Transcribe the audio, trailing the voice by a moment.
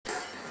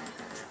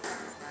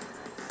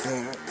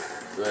Ready?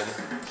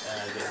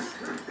 Yeah.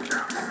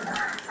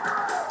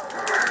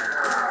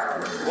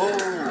 Whoa!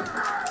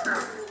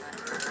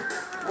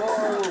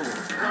 Whoa!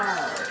 No!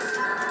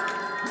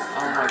 I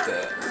don't like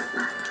that.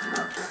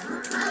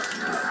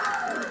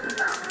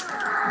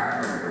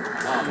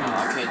 Oh no,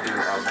 I can't do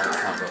automatic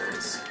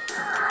combos.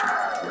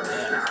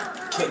 Yeah.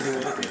 Can't do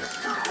anything.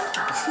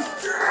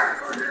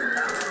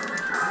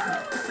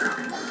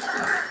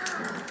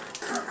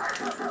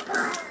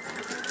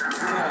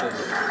 Get out of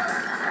here.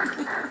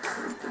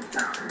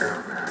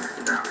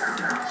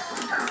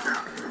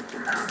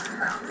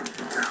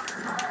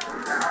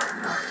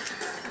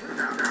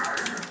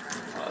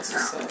 Oh, that's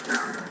what's up.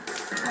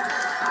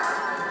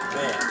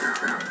 Man.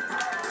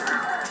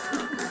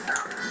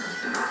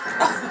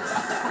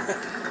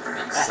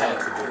 I had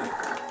to do it.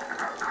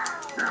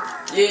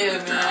 Yeah,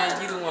 man,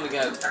 you the one that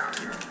got.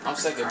 I'm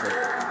second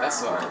player. That's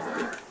why I was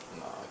like,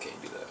 no, I can't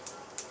do that.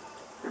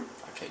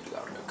 I can't do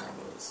automatic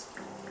combos.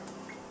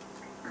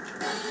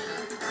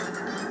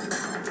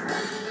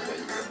 There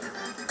you go.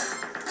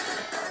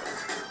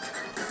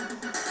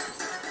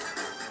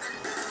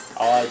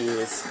 All I do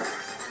is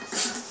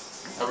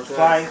Uppercut.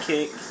 flying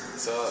kick.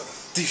 What's up?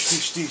 Dish,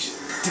 dish, dish,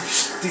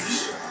 dish,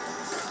 dish.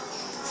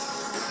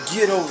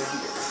 Get over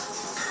here.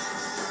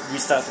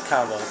 Restart the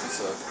combo. What's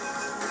up?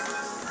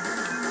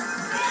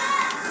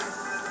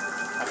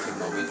 I put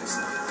my weakness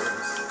in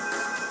first.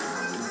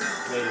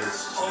 Ladies.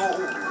 Oh!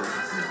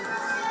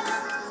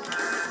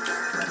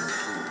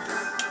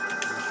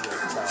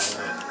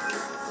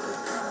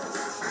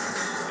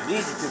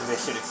 These are people that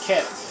should have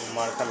kept in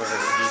Mortal Kombat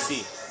vs. DC.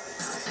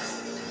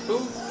 Who?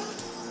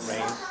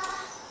 Rain.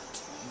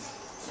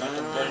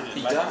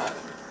 He died.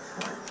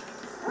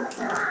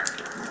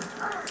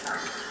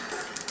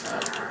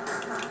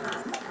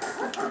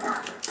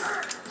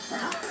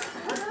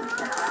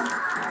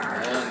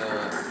 And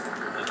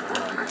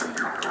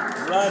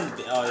Run.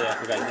 Oh yeah, I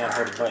forgot. You gotta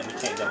hold the button. You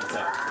can't double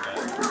tap. I forgot.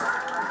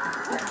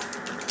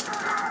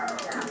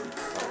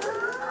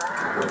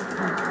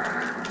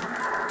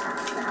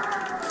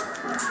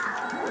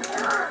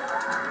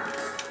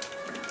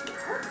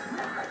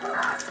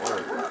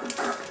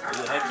 Who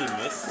the heck he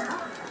missed?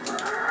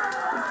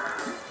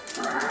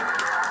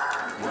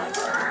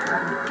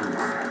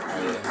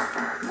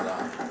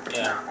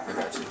 Yeah. I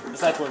got you.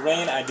 It's like with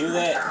Rain, I do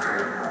that.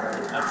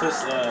 I push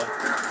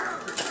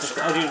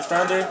I do the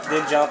thunder,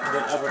 then jump,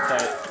 then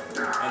uppercut,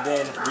 and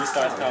then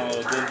restart the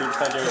combo, then do the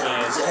thunder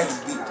again.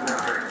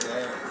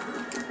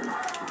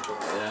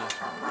 Yeah.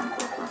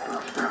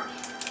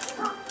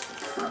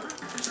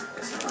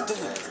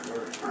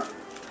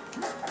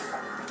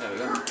 There we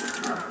go.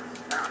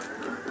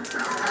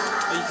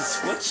 Oh, you can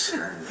switch?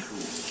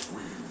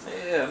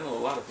 Yeah, I know a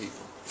lot of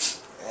people.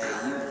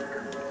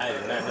 I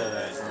did not know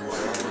that.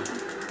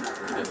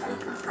 There we go.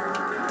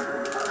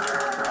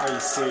 Are you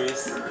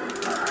serious?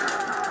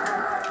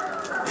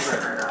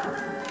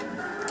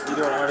 You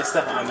doing all this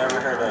stuff I never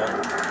heard of.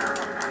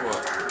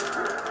 What?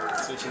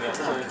 Switching up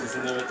characters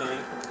and everything.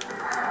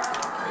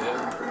 Yeah.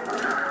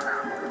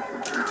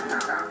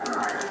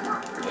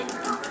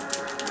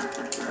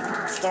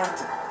 Start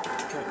the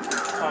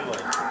combo.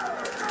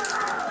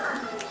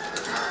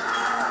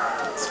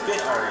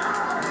 Spit already.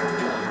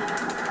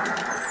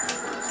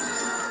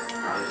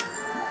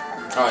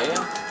 Oh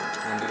yeah?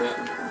 Wanna do that?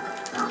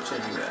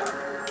 Should do that.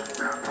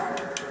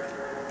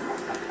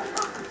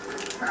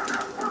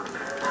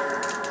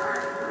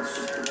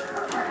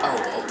 Oh,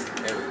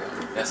 there we go.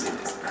 That's it.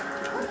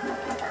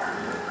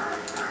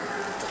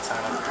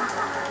 Katana.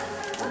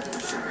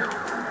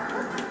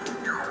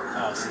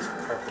 Oh, she's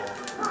purple.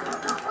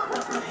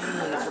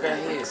 Dang, I forgot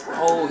his.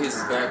 Oh, his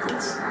is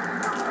backwards.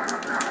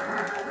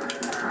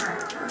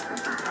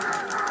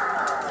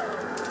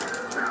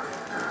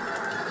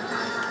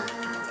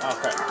 Oh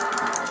crap.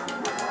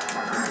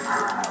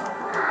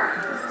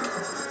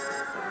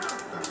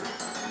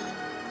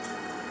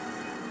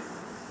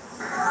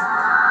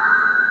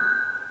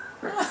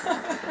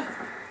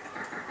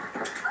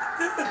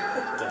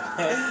 The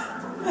heck?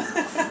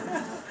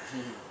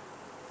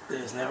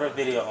 There's never a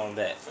video on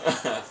that.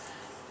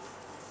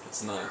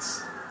 It's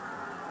nice.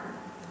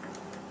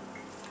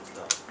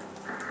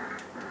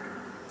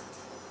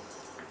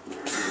 You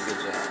did a good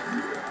job.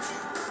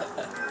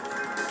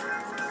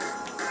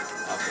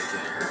 I'll take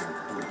it.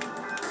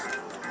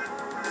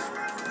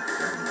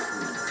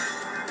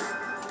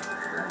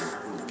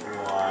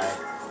 Why?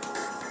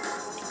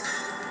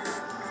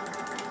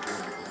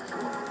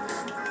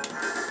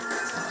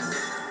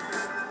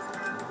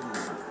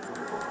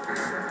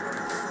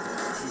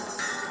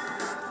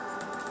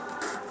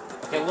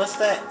 Okay, what's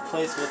that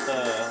place with the,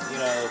 you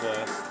know,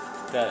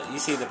 the you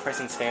see the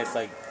person's hands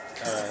like,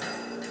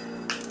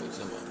 What's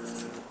that about?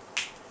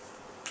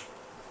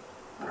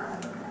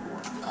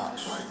 Oh,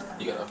 shit.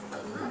 You got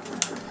uppercut.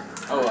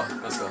 Oh, well,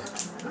 let's go.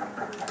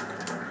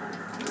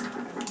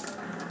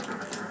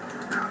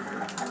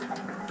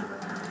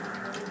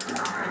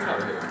 Get out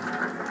of here.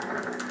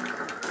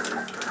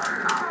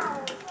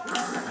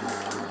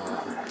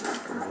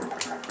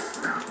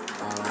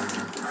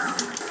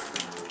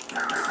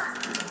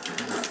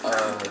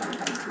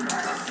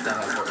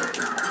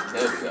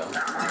 There we go.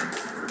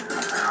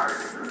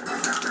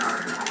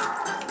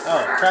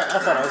 Oh, crap. I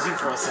thought I was you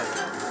for a second.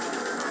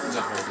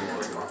 Jump over if you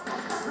want to.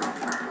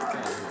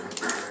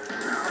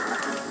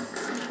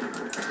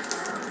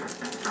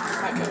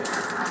 Back up.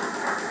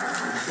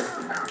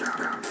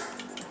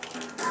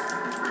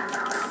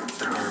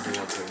 Jump over if you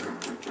want to.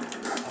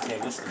 Okay,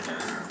 this is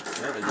done.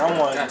 Wrong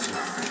one. Got you.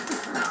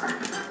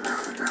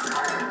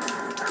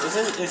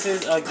 This is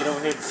get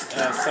over here,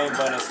 same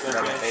button as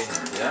Scorpion. Okay,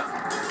 yeah.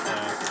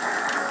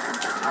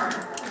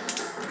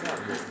 Get out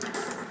of here.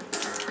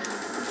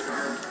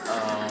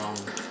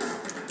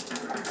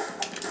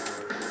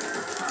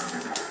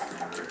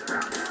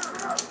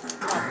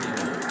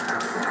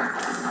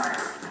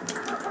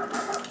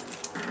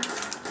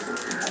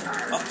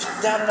 Up,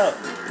 down and up.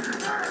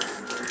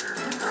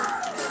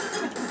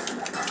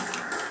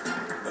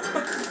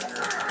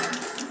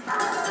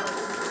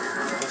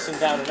 Pushing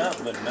down and up,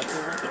 but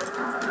nothing with it.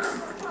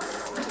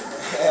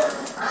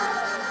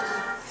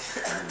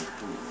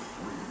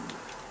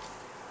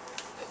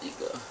 There you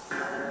go.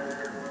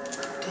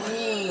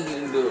 Dang, he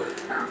didn't do it.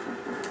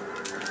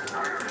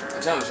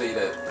 I'm trying to show you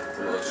that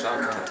little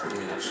shotgun. I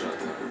mean, not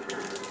shotgun.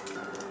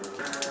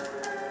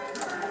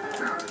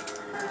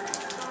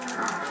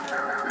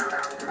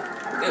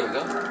 There we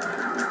go.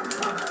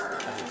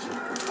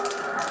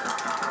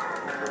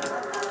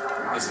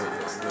 This one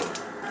feels good.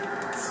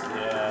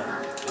 Yeah,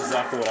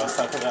 exactly what I was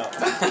talking about.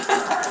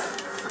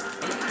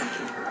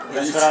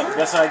 That's what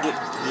I get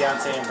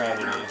Beyonce and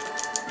Brandon in. Okay.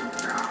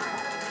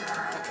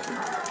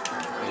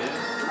 Yeah.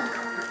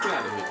 Get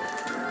out of here.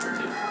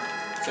 Yeah.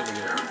 Tell me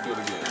again. Do it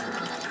again.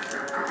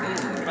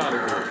 Get out of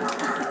here.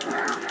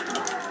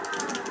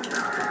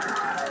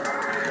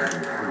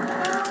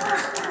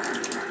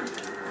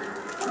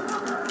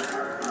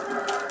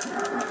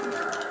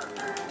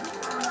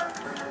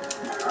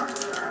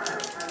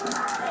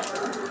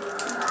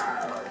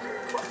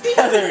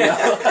 Yeah, there we go.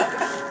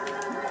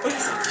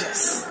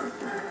 Yes.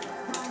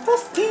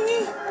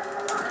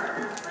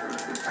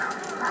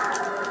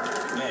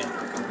 Man.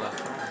 Good luck.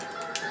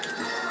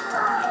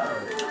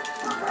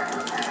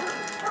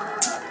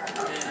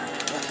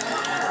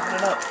 Turn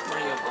it up.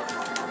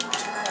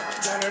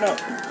 Turn it up.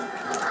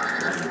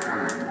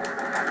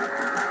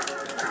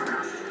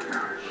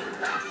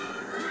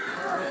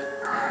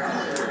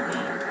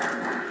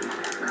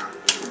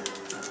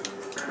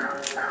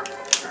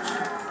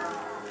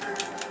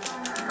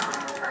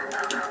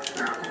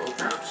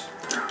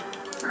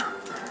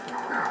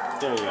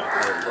 There we go.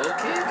 Low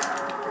kick?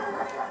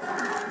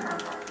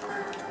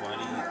 Why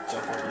do you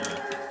jump over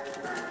there?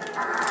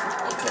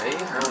 Okay,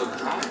 hold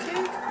high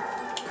kick?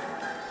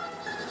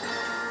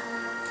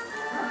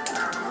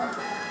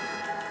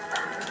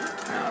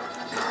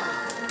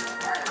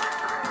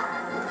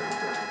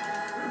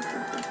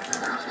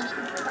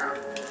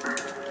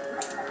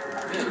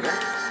 There we go.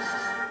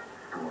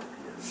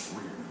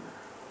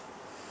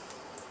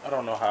 I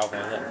don't know how I'm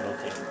gonna hit, but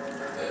okay.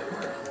 There we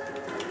go.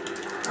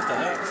 What the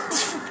heck?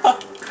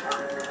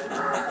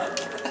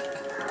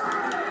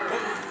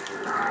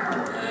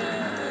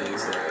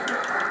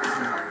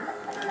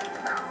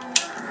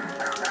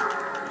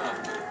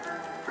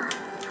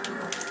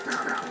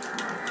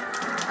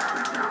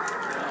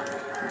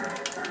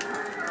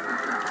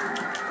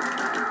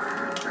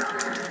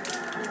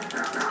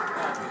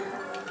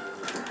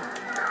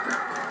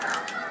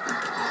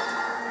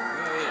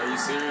 Are you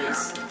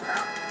serious?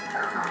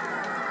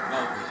 No.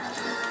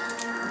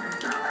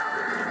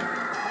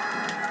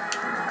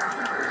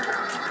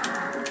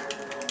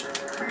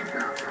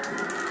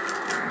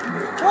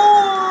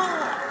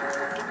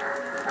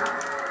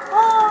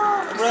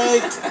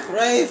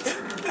 Raped!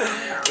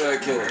 Go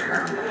ahead, kill him.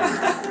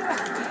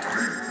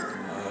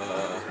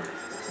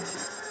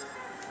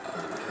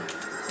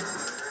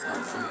 How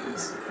funny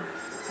is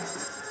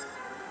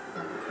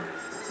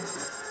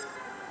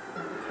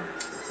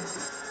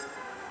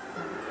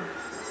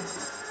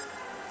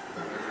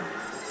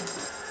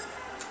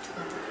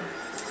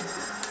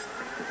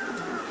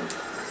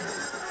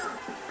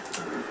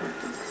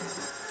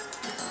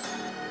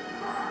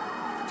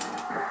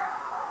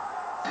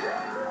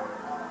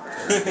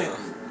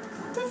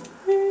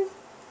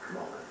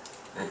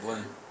We're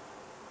playing.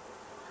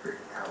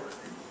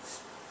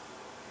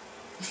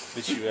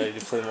 But you ready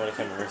to play Mortal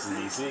Kombat vs.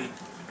 DC?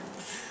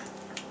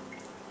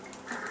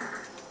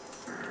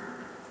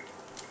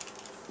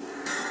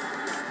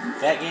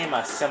 That game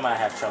I semi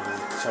have trouble in.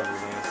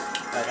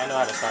 Like I know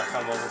how to start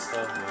combos and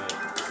stuff, but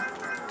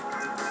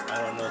I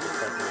don't know the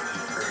appropriate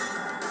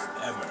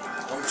ever.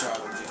 I'm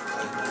trying to get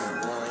like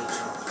one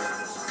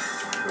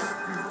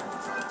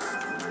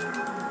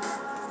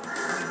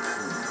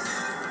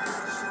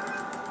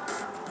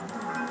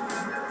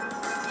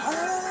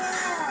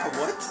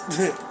What?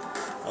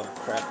 Oh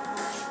crap. I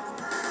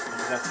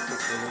forgot to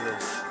fix the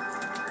noodles.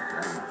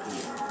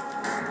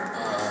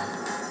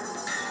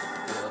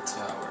 Bell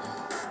Tower.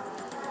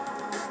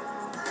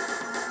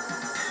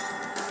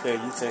 Yeah,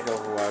 you take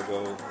over while I go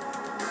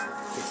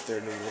fix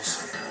their noodles.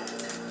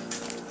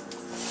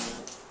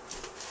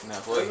 Now,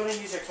 Are you gonna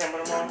use your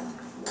camera tomorrow?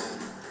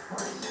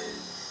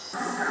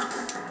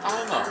 I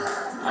don't know.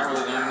 I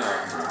really don't know,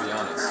 to be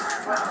honest.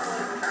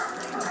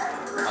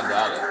 I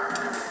doubt it.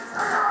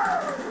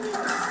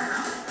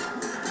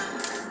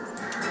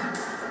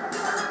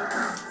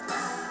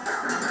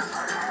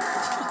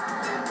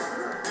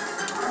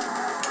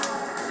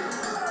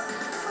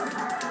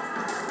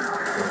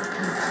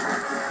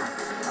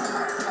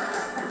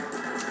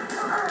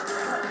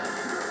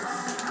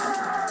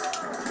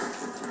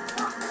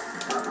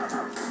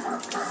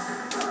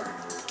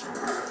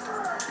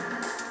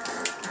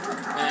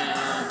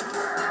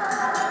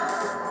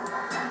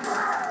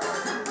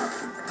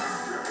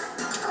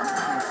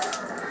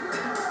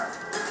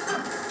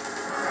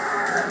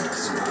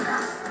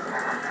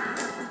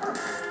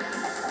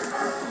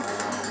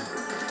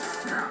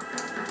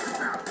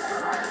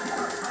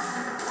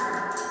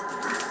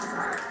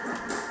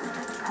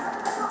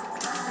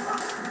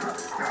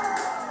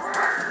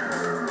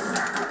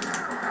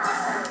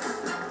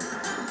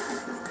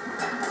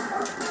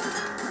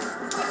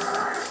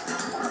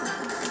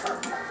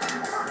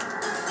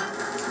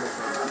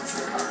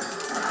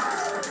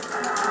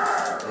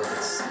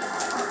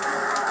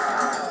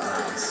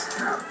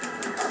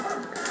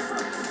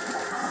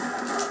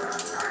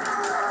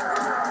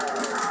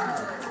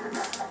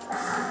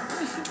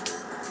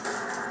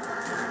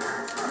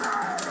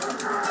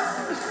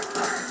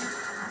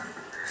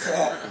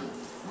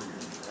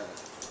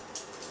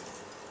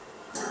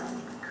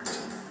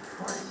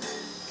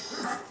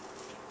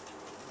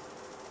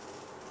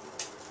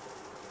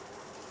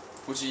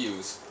 What you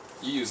use?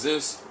 You use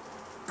this?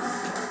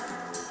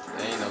 That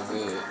ain't no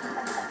good.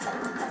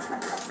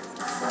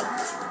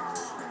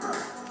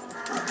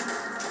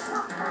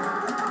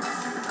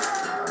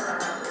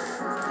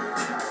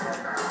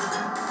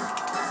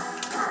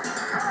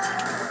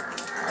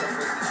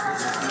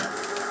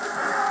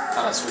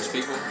 How to switch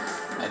people?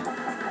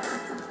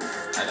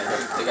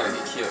 They gotta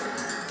get killed.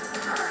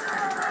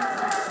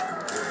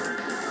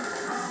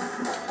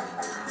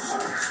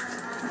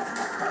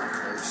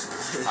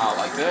 Oh,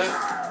 like that?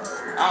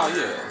 Oh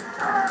yeah.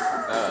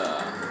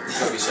 It's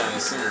gonna be shining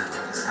soon.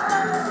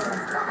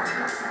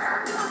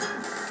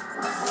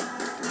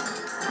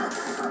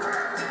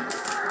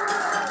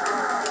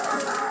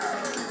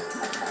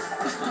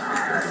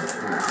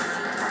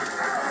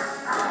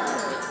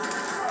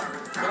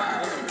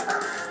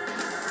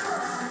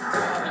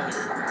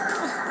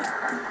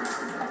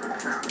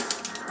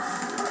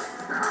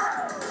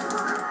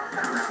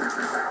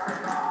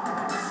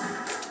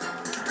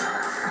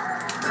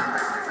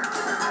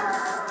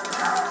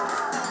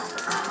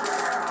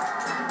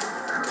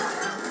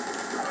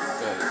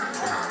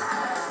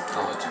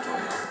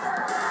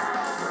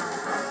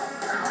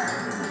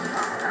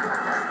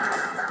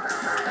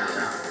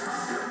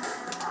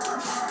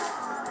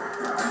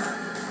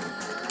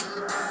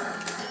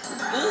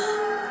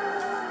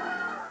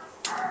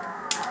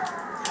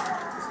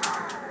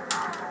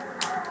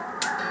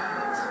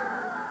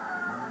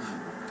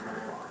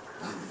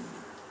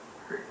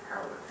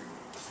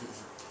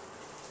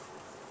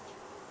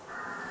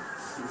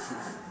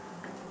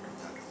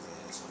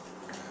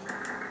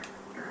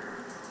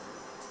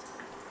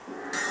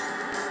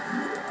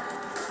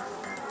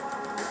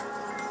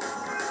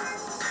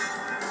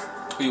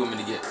 Who you want me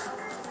to get?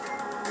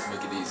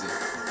 Make it easy.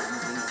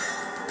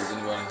 Is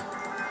anybody?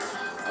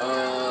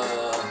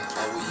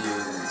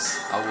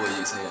 I will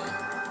use him.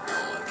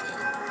 Oh, okay.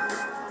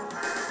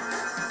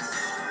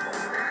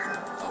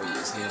 I will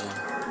use him.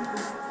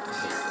 I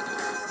hate that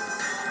dude.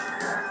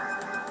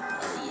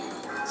 I will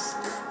use.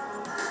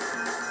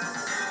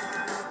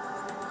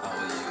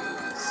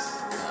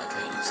 No, I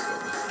can't use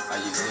Scorpion. I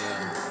use him.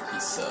 He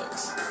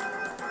sucks.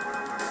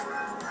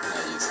 And I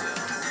use him.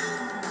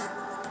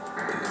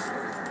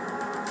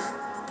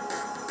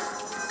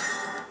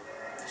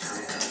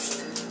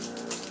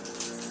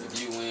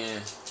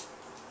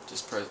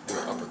 Just press, do an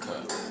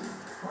uppercut.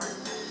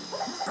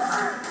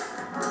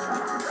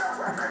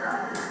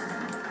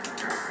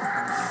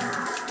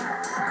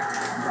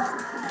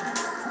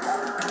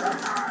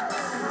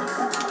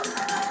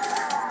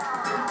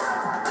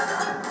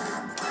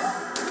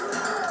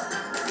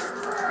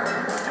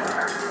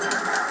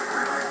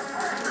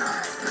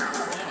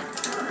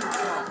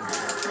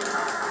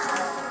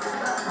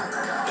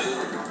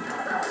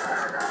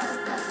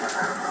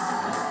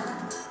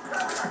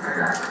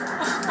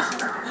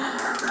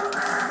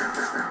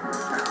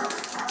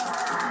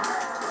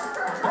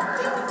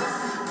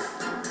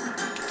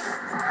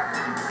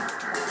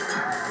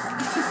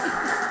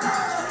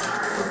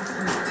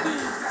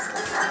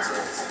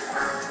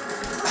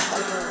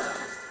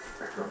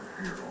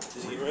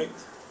 Did he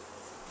wrecked?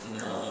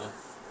 No.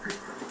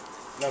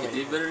 No, He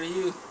did better than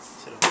you.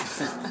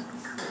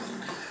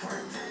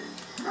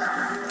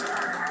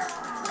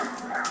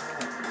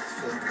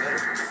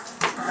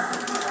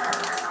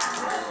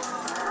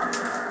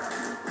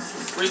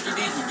 Freaky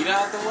deaky, get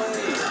out the way.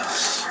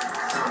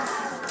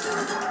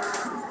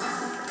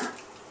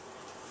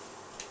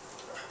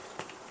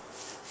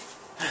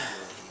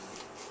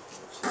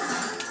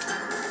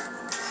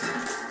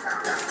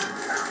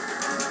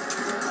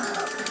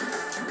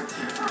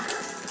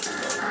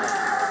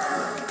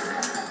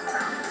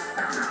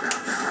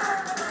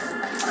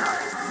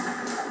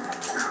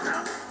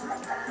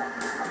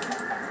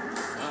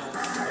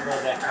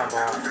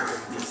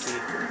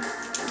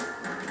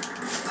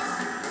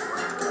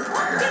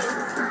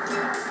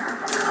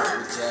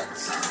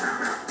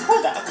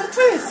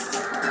 fist.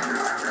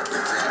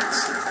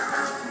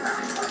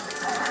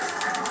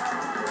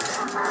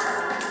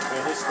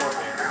 Wait, who's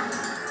Scorpion?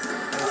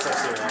 Who's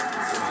Sub-Zero?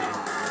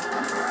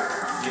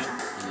 You?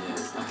 Yeah,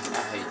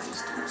 I hate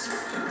these dudes.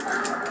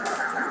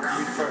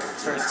 You for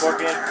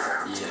Scorpion?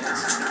 Yes.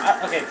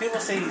 Okay, people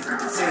say he's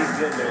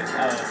good there.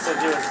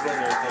 Sub-Zero's good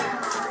and everything.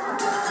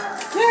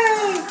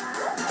 Yay!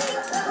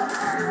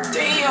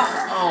 Damn!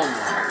 Oh my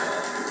god.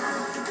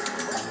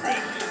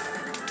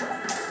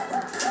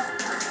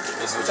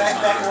 That's what Back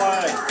you're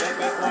one.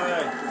 Back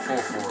one.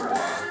 4-4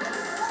 wide.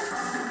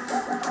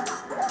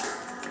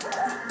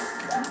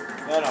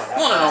 No. I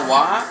wanna know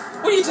why?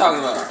 What are you talking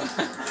about?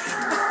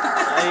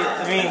 I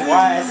mean,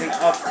 why is an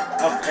up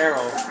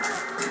arrow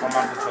on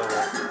my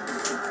controller?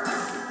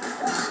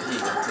 He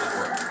got to the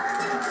court.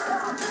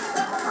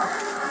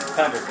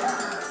 Thunder.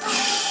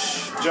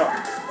 Jump.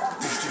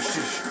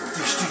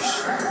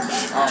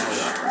 Oh my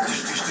god.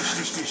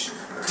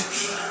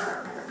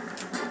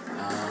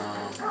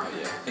 Oh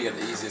yeah. He got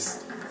the easiest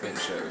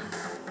finisher.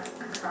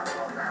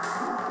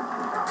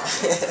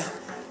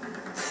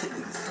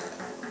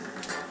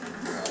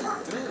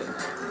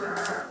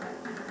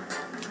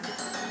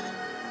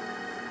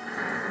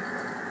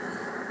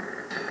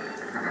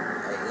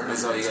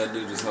 That's all you gotta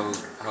do, just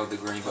hold the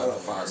green button for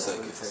 5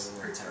 seconds.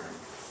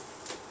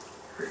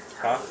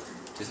 Huh?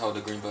 Just hold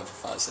the green button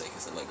for 5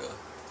 seconds and let go.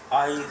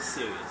 Are you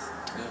serious?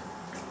 Yeah.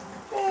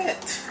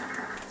 What?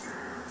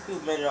 You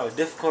made it all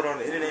difficult on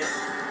the internet.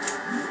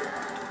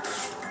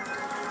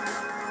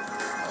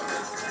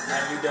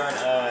 Have you done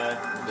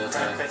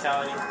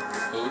Fatality?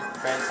 Who?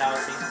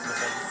 Fatality?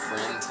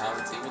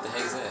 Friendtality? What the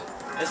heck is that?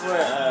 It's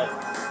where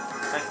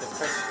like the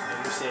person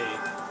you say,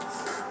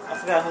 I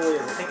forgot who it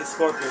is. I think it's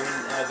Scorpion.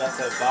 He got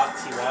a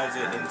box. He winds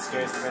it and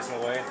scares the person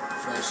away.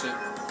 Friendship?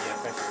 Yeah,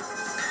 friendship.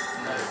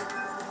 No.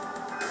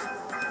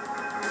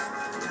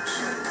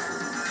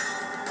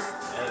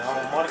 And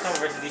on Mortal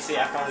Kombat vs. DC,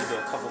 I can only do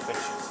a couple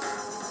finishes.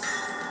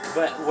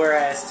 But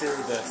whereas to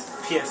the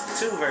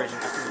PS2 version,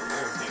 I can do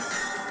everything.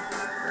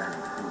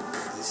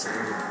 I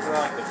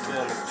like the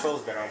feel and the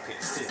controls better on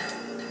PS2.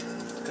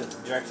 Because the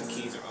direction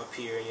keys are up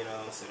here, you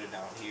know, instead of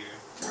down here.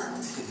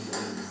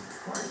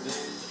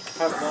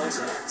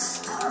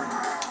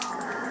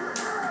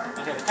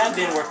 Okay, the kind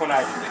didn't work when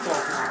I did. They can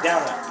only push it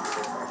down like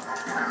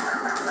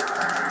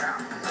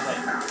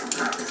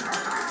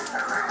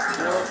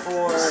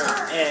 4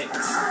 X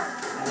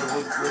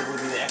would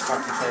be the Xbox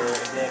controller,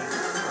 and then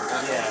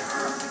yeah.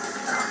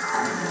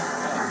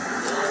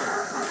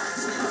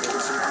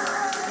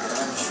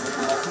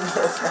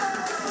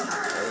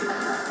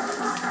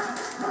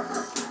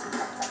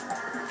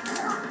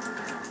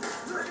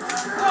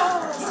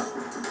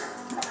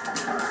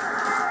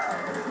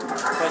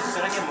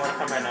 Should I get Mortal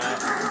Kombat 9?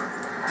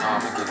 No, I'm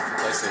gonna get it for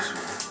PlayStation.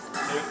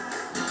 Two?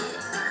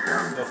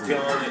 Yeah. Go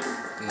feel on it?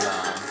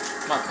 Nah,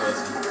 my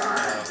cousin.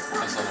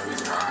 That's the only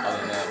reason why. Other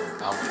than that,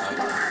 I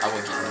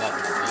wouldn't get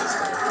nothing on PS3.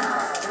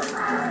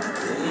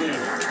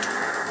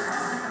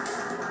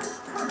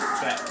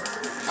 Trap.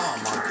 Oh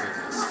my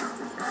goodness.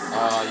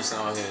 You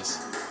saw his.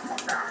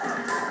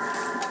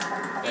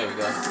 There we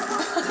go.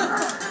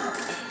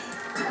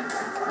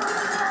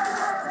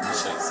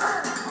 Check.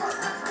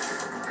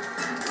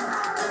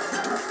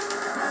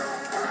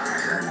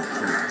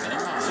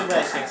 Too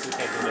bad Shanks we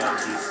can't do that on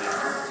PC.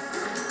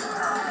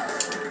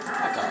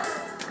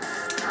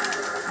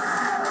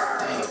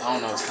 Dang, I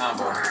don't know his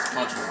combo. It's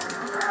punch one.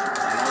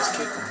 I know it's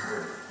kicking.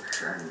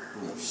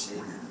 Oh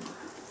shit.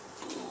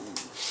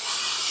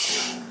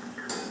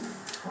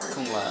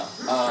 Kung Lao.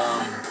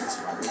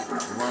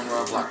 Run,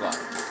 block.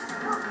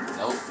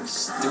 Nope.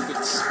 Stupid.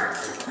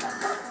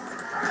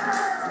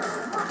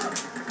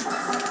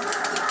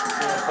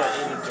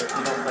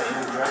 You don't play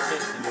any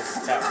directions, you just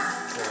tap.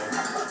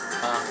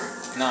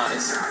 Nah,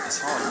 it's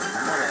hard.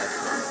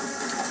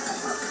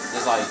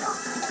 It's like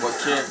what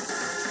kid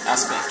I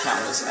spent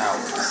countless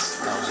hours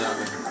when I was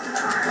younger.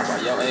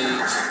 About your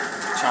age,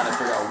 trying to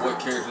figure out what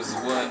characters is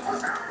what.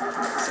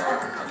 So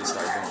I just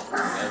started doing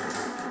whatever.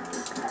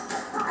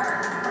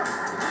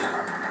 Yeah.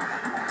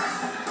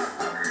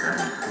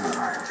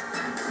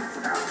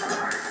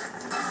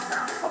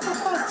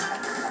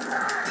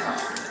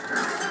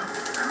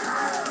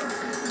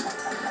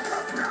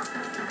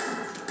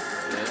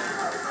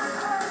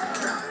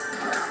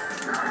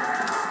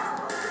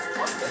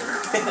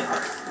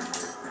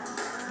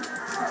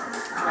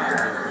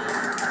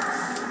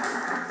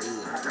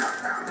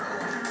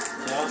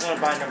 Yeah, I was gonna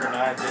buy number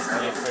 9 just to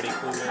get Freddy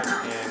Krueger and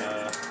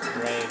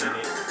Rain in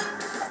it.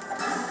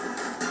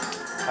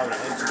 Having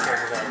only 2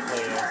 characters I would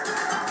play as,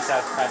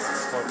 besides classic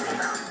Scorpion.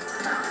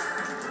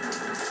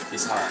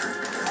 He's hot.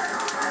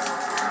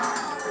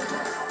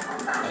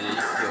 Oh yeah, you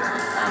can kill him.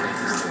 I don't need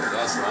this dude.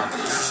 That's what I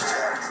need.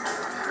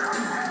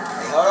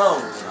 Hey, hold on.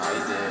 Nah, he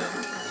dead.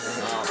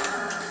 No.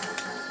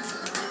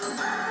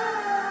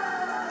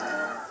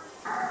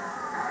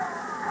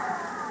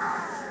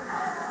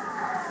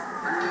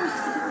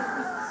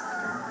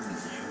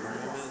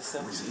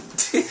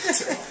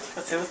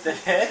 What the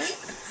heck?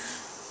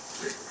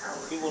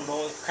 People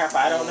know crap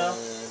I don't know?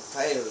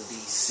 Play with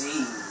DC,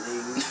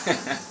 nigga.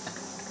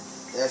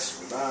 That's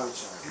what I'm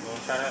trying. You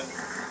wanna try that?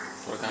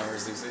 Mortal Kombat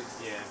vs. DC?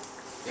 Yeah.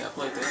 Yeah, I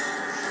played that.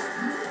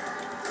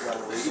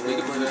 We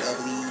can play that.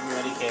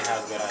 But he can't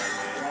have good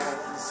items, man.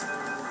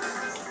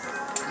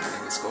 I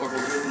think it's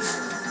Scorpion.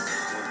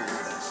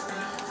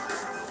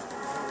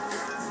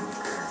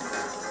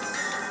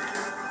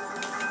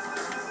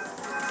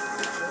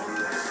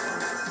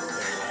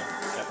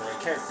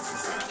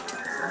 Characters.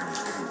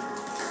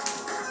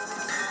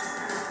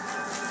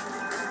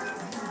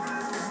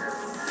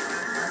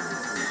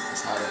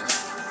 It's hot as.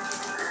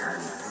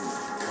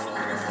 Hold on.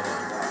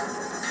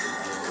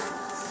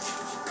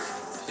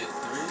 Hit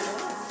 3?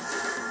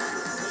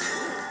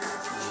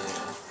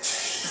 Yeah.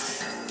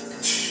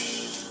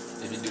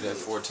 If you do that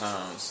 4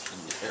 times,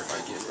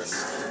 everybody get ready.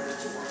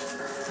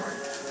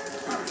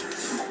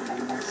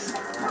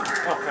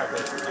 Oh, crap.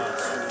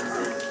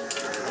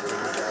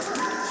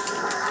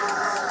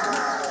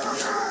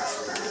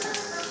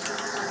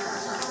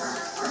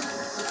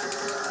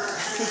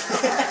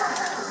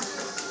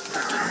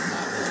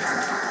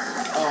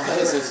 Oh,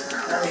 this is.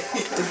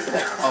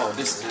 Oh,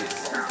 this is it.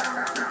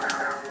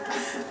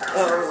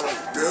 Oh,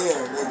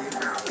 damn, nigga.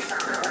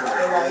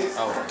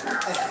 Oh.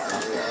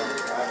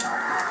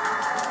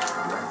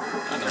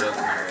 I know that.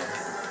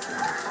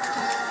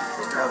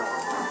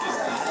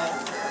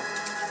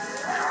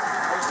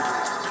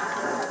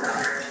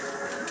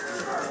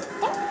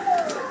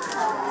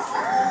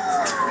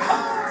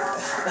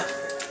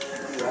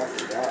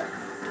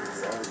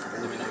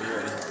 Let me know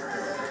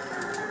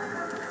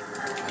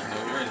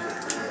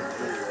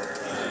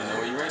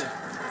when you're ready.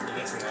 You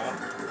get some now?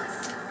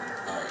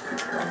 Alright.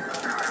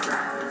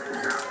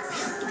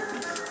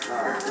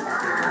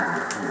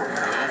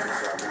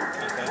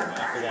 Okay, I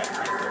forgot.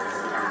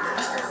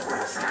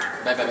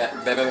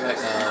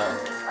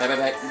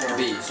 Back.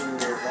 B.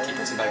 Keep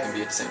pressing back and B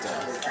at the same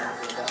time.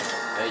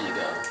 There you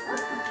go.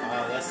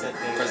 Oh, that's the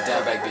thing. Press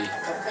down, back B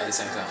at the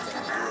same time.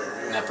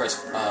 Now press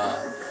 4,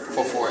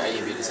 A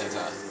and B at the same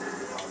time.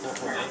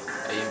 4, A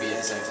and B at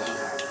the same time.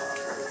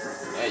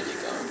 There you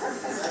go.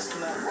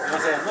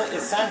 Look,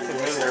 it sounds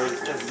familiar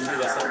because you do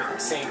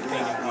that same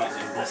thing in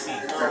DC.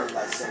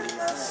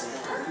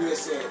 You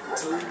said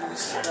 2?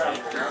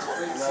 Right.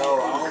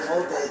 No, I don't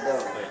want that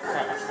though. Wait,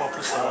 crap, I'm gonna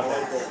push it on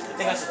there. I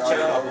think I should check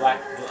out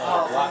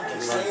block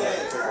and run I'm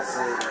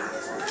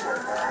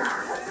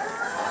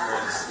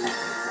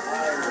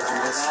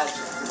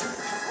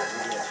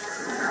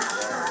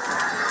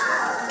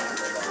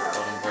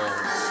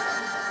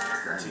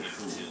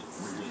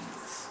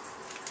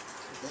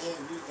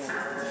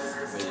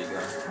There you go.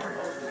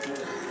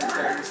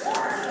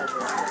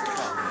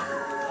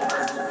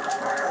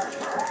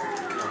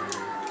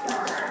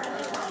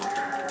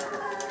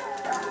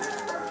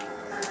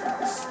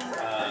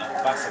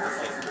 Bicycle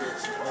kick.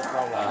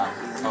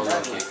 Low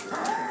kick.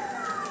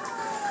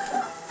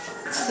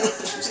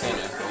 You stand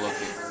there, go low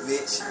kick.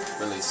 bitch.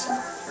 Release.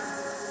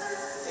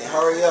 And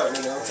hurry up,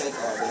 nigga. Don't take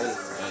all day.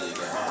 There you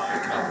go.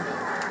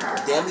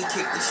 Damn, he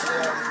kicked the shit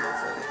out of this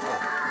motherfucker.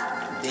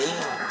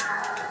 Damn.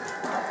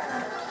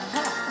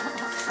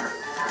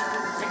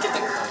 Get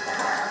the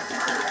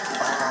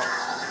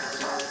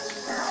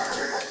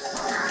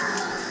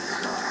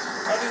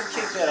How do you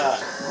kick that out?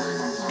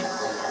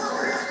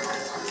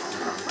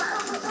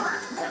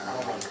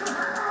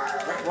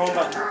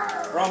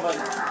 Wrong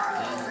button.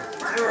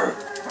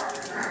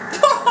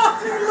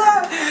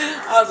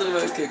 I was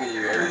about to kick at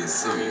you. Are you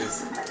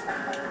serious?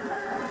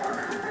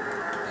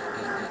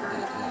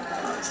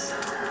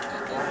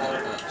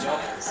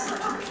 Jump that.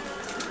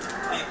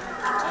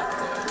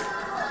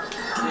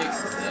 Kick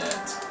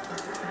that.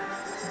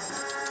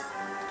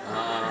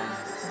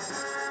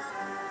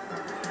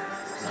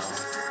 No.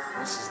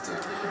 What's this do?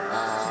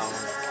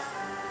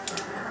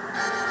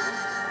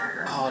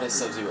 Oh, that's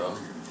Sub-Zero.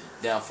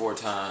 Down 4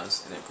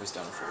 times and then press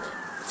down 4.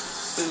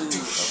 Ooh,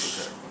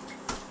 uppercut.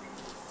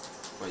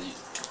 Well, you.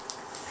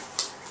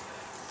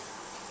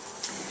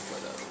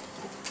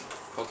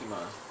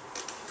 Pokemon.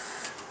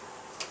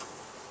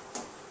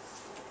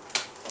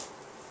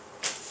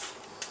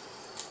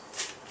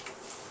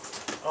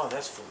 Oh,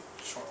 that's fully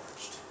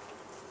charged.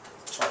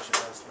 Charge it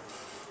faster.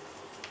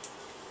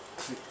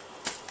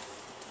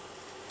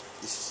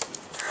 This is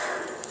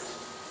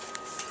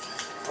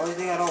Only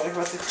thing I don't like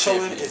about the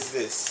chillin' is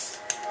this.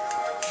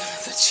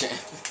 The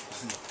champ.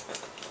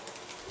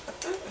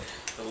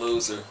 The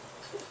loser.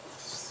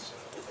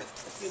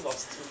 You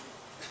lost 2.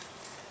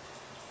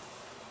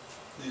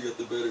 You got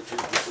the better team,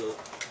 what's up?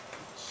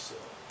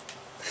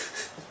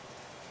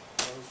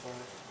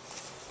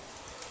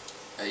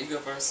 Hey, you go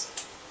first.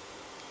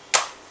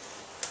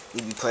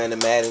 You be playing the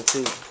Madden too.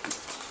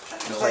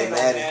 You play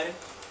Madden?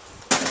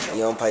 You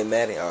don't play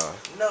Madden? Oh.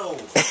 No.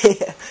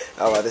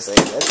 I was about to say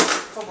that.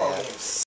 Come on.